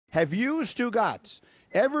Have you, Stugotz,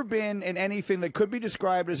 ever been in anything that could be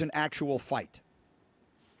described as an actual fight?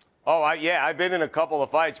 Oh, yeah, I've been in a couple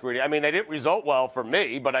of fights, Greedy. I mean, they didn't result well for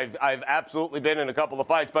me, but I've absolutely been in a couple of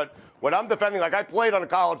fights. But when I'm defending, like I played on a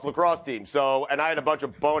college lacrosse team, and I had a bunch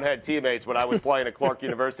of bonehead teammates when I was playing at Clark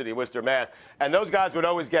University in Worcester, Mass. And those guys would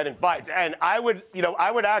always get in fights. And I would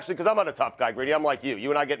actually, because I'm not a tough guy, Greedy. I'm like you.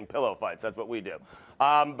 You and I get in pillow fights. That's what we do.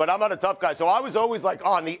 But I'm not a tough guy. So I was always like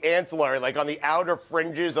on the ancillary, like on the outer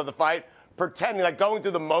fringes of the fight, pretending, like going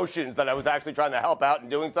through the motions that I was actually trying to help out and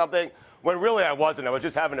doing something, when really I wasn't. I was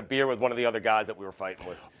just having a beer with one of the other guys that we were fighting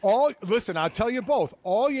with. Listen, I'll tell you both.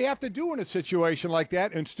 All you have to do in a situation like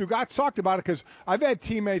that, and Stugotz talked about it because I've had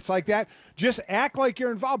teammates like that, just act like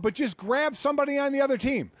you're involved, but just grab somebody on the other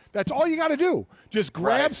team. That's all you got to do. Just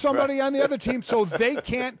grab somebody on the other team so they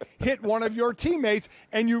can't hit one of your teammates,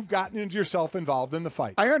 and you've gotten yourself involved in the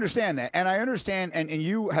fight. I understand that, and I understand, and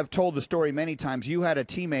you have told the story many times. You had a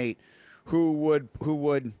teammate who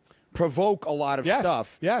would provoke a lot of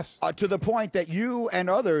stuff. Yes. To the point that you and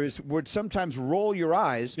others would sometimes roll your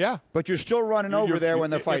eyes. Yeah. But you're still running over there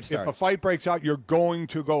when the fight starts. If a fight breaks out, you're going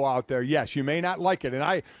to go out there. Yes, you may not like it.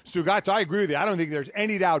 And Stugotz, I agree with you. I don't think there's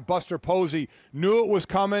any doubt Buster Posey knew it was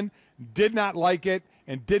coming, did not like it,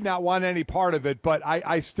 and did not want any part of it. But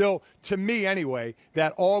I still, to me anyway,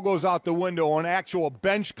 that all goes out the window. When actual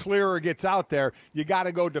bench clearer gets out there, you got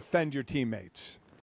to go defend your teammates.